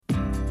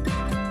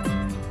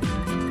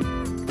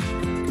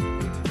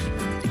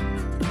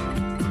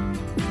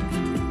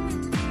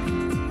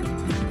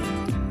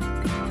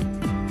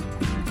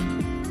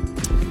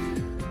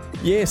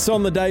Yes,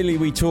 on the daily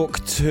we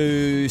talk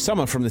to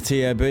someone from the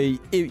TAB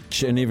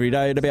each and every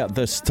day at about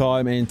this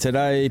time. And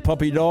today,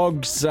 Poppy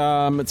Dogs,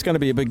 it's going to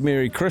be a big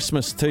Merry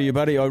Christmas to you,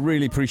 buddy. I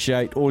really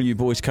appreciate all you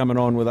boys coming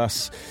on with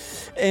us.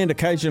 And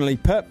occasionally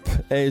Pip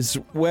as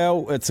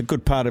well. It's a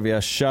good part of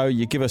our show.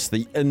 You give us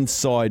the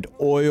inside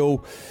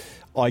oil.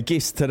 I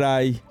guess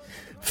today,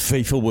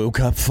 FIFA World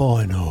Cup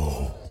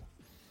final.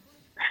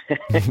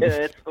 That's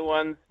the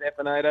one,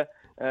 Stephanator.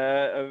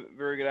 A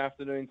very good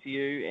afternoon to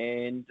you.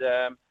 And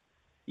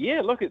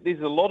look,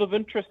 there's a lot of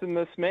interest in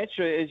this match.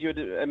 As you'd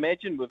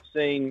imagine, we've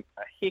seen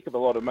a heck of a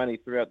lot of money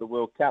throughout the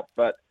World Cup.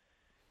 But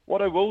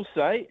what I will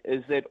say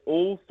is that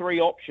all three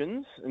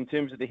options in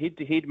terms of the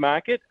head-to-head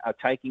market are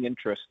taking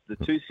interest. The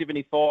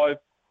 $2.75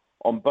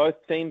 on both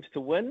teams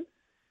to win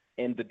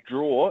and the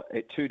draw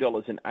at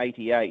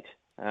 $2.88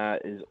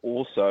 is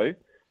also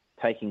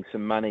taking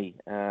some money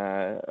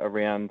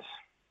around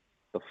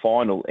the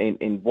final.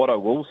 And what I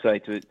will say,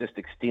 to just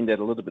extend that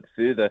a little bit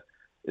further,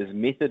 is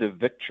method of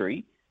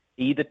victory.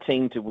 Either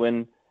team to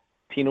win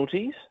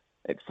penalties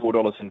at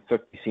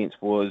 $4.50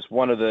 was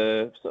one of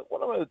the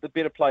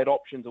better played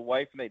options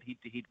away from that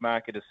head-to-head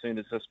market as soon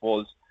as this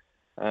was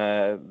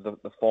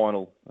the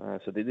final.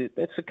 So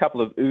that's a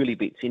couple of early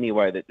bets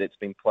anyway that's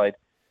been played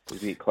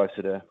as we get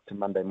closer to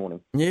Monday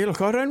morning. Yeah,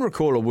 look, I don't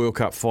recall a World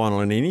Cup final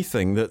in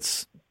anything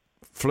that's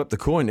flipped the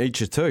coin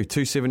each or two,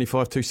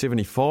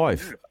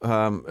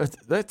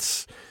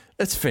 $2.75.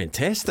 It's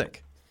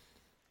fantastic.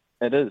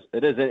 It is,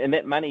 and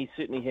that money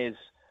certainly has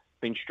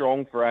been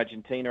strong for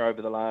Argentina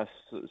over the last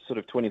sort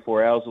of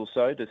 24 hours or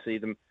so to see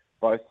them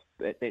both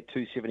at that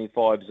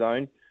 275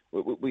 zone.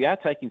 We are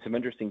taking some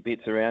interesting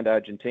bets around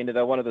Argentina.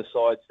 They're one of the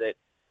sides that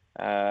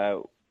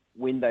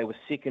when they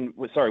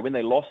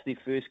lost their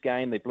first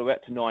game, they blew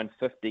out to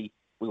 950.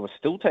 We were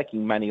still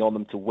taking money on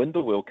them to win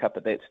the World Cup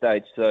at that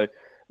stage. So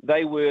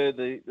they were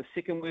the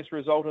second worst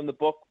result in the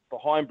book,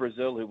 behind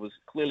Brazil, who was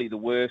clearly the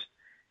worst,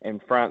 and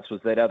France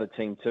was that other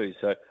team too.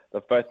 So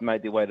they've both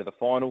made their way to the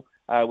final.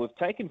 We've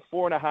taken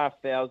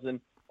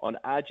 4,500 on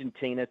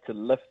Argentina to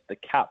lift the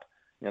cup.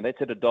 Now,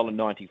 that's at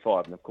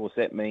 $1.95. And, of course,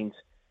 that means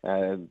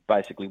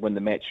basically win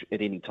the match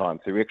at any time,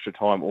 through extra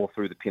time or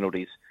through the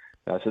penalties.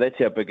 So that's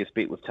our biggest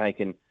bet we've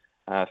taken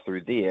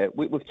through there.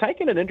 We've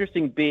taken an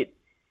interesting bet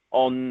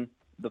on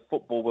the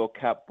Football World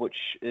Cup,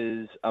 which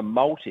is a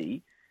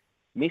multi.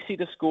 Messi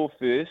to score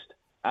first,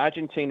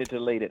 Argentina to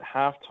lead at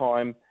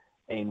halftime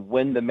and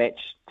win the match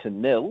to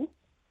 0,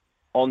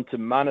 on to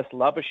Manus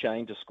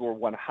Labuschagne to score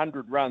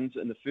 100 runs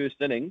in the first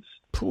innings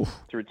to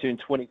return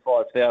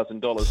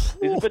 $25,000.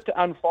 There's a bit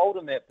to unfold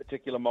in that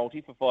particular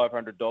multi for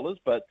 $500,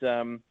 but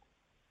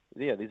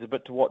there's a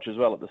bit to watch as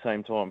well at the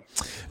same time.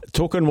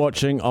 Talking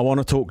watching, I want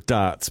to talk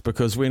darts,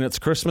 because when it's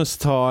Christmas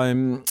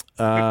time,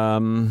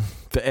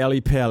 the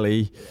Ali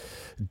Pally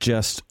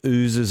just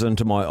oozes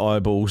into my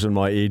eyeballs and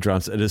my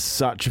eardrums. It is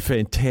such a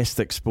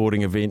fantastic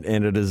sporting event,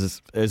 and it is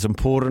as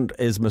important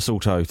as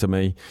mistletoe to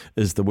me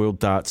is the World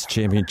Darts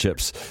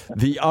Championships.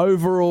 The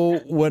overall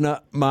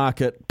winner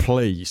market,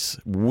 please.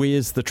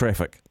 Where's the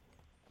traffic?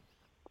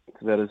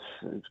 That is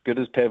as good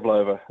as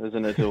Pavlova,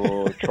 isn't it?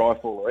 Or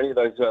trifle, or any of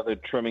those other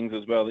trimmings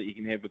as well that you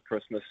can have with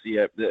Christmas.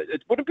 Yeah,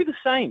 it wouldn't be the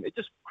same.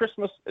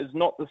 Christmas is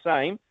not the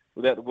same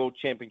without the World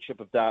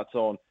Championship of Darts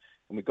on.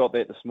 And we got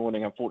that this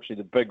morning.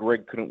 Unfortunately, the big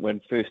rig couldn't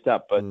win first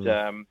up, but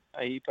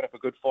he put up a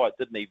good fight,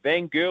 didn't he?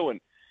 Van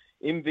Gerwen,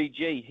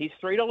 MVG, he's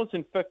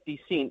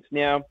 $3.50.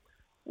 Now,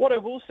 what I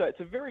will say, it's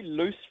a very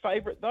loose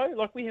favourite, though.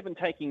 Like, we haven't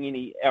taken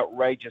any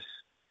outrageous,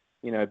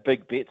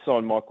 big bets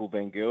on Michael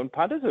Van Gerwen.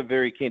 Punters are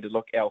very keen to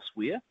look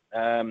elsewhere.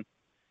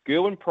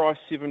 Gerwen price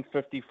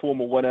 $7.50,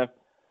 former winner.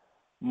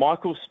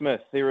 Michael Smith,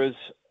 there is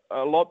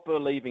a lot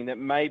believing that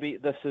maybe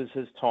this is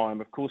his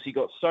time. Of course, he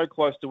got so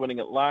close to winning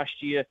it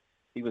last year.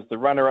 He was the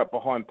runner-up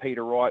behind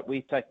Peter Wright.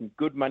 We've taken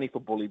good money for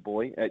Bully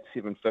Boy at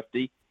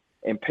 $7.50.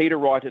 And Peter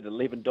Wright at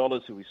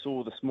 $11, who we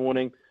saw this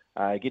morning,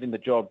 getting the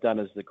job done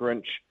as the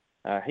Grinch.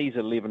 He's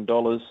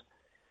 $11.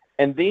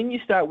 And then you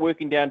start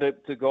working down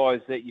to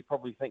guys that you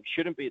probably think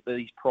shouldn't be at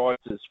these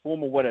prices.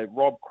 Former winner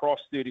Rob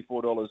Cross,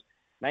 $34.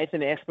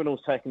 Nathan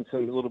Aspinall's taken a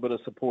little bit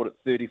of support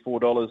at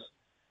 $34.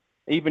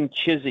 Even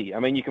Chizzy. I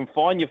mean, you can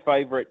find your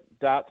favourite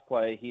darts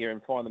player here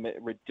and find them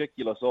at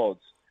ridiculous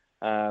odds.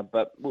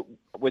 But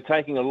we're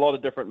taking a lot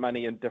of different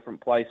money in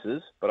different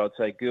places. But I'd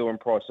say Gerwen,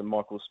 Price and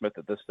Michael Smith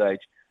at this stage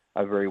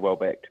are very well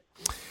backed.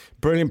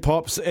 Brilliant,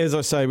 Pops. As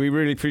I say, we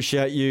really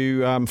appreciate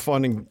you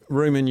finding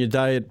room in your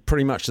day at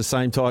pretty much the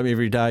same time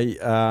every day.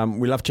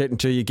 We love chatting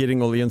to you,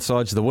 getting all the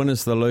insights, the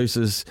winners, the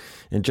losers,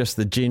 and just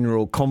the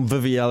general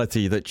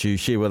conviviality that you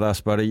share with us,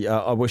 buddy.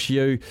 I wish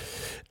you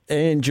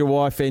and your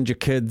wife and your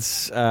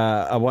kids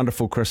a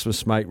wonderful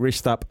Christmas, mate.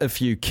 Rest up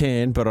if you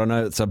can, but I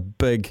know it's a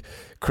big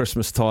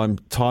Christmas time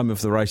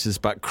of the races.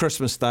 But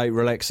Christmas Day,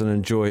 relax and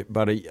enjoy,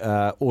 buddy.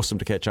 Awesome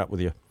to catch up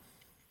with you.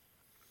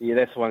 Yeah,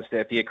 that's the one,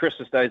 Steph. Yeah,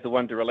 Christmas Day is the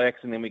one to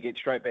relax, and then we get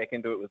straight back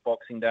into it with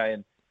Boxing Day.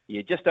 And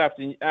yeah, just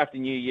after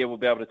New Year, we'll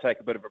be able to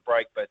take a bit of a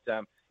break. But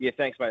yeah,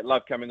 thanks, mate.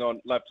 Love coming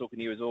on. Love talking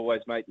to you as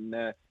always, mate.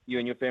 And you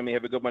and your family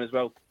have a good one as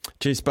well.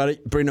 Cheers, buddy.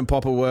 Brendan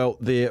Popperwell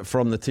there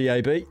from the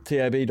tab.co.nz.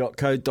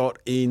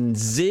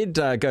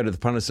 Go to the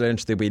Punters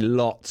Lounge. There'll be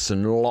lots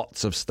and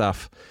lots of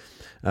stuff.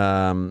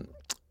 Their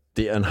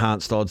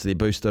enhanced odds, their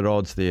boosted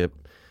odds, their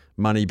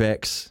money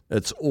backs.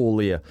 It's all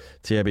there.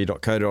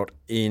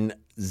 tab.co.nz.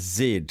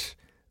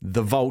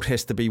 The Vault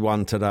has to be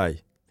won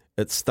today.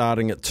 It's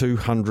starting at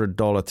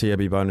 $200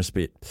 TAB bonus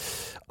bet.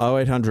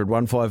 0800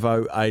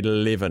 150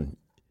 811.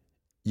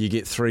 You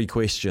get 3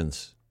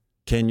 questions.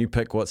 Can you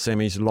pick what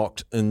Sammy's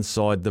locked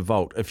inside the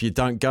vault? If you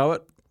don't go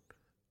it,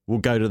 we'll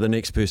go to the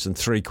next person.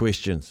 3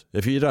 questions.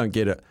 If you don't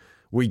get it,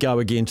 we go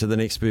again to the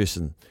next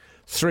person.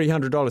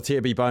 $300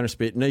 TAB bonus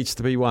bet needs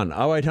to be won.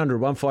 0800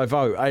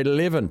 150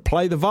 811.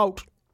 Play the vault.